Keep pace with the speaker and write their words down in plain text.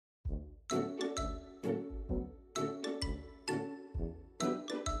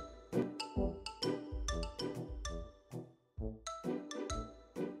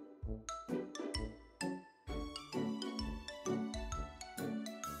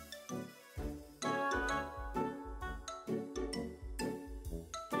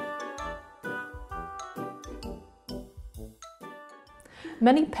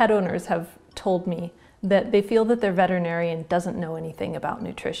Many pet owners have told me that they feel that their veterinarian doesn't know anything about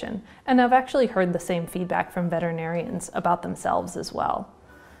nutrition, and I've actually heard the same feedback from veterinarians about themselves as well.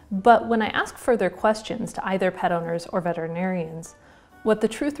 But when I ask further questions to either pet owners or veterinarians, what the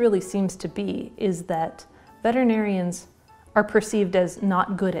truth really seems to be is that veterinarians are perceived as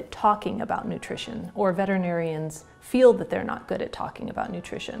not good at talking about nutrition, or veterinarians feel that they're not good at talking about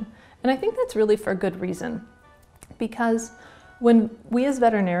nutrition. And I think that's really for a good reason, because when we as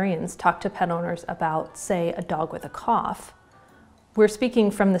veterinarians talk to pet owners about, say, a dog with a cough, we're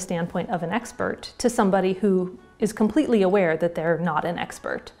speaking from the standpoint of an expert to somebody who is completely aware that they're not an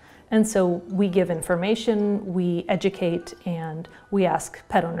expert. And so we give information, we educate, and we ask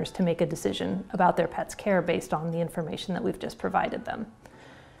pet owners to make a decision about their pet's care based on the information that we've just provided them.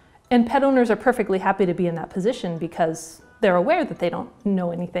 And pet owners are perfectly happy to be in that position because they're aware that they don't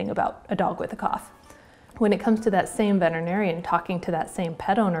know anything about a dog with a cough. When it comes to that same veterinarian talking to that same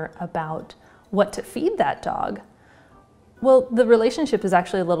pet owner about what to feed that dog, well, the relationship is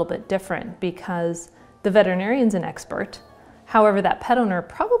actually a little bit different because the veterinarian's an expert. However, that pet owner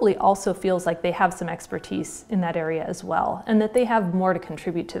probably also feels like they have some expertise in that area as well, and that they have more to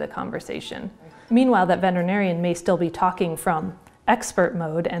contribute to the conversation. Meanwhile, that veterinarian may still be talking from expert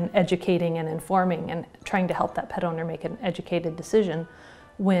mode and educating and informing and trying to help that pet owner make an educated decision,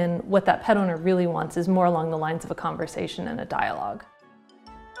 when what that pet owner really wants is more along the lines of a conversation and a dialogue.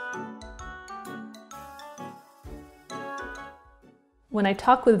 When I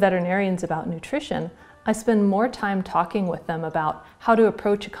talk with veterinarians about nutrition, I spend more time talking with them about how to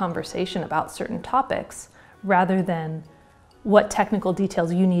approach a conversation about certain topics rather than what technical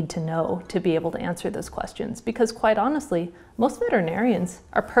details you need to know to be able to answer those questions. Because quite honestly, most veterinarians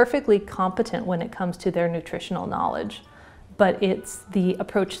are perfectly competent when it comes to their nutritional knowledge, but it's the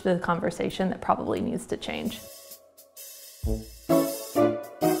approach to the conversation that probably needs to change.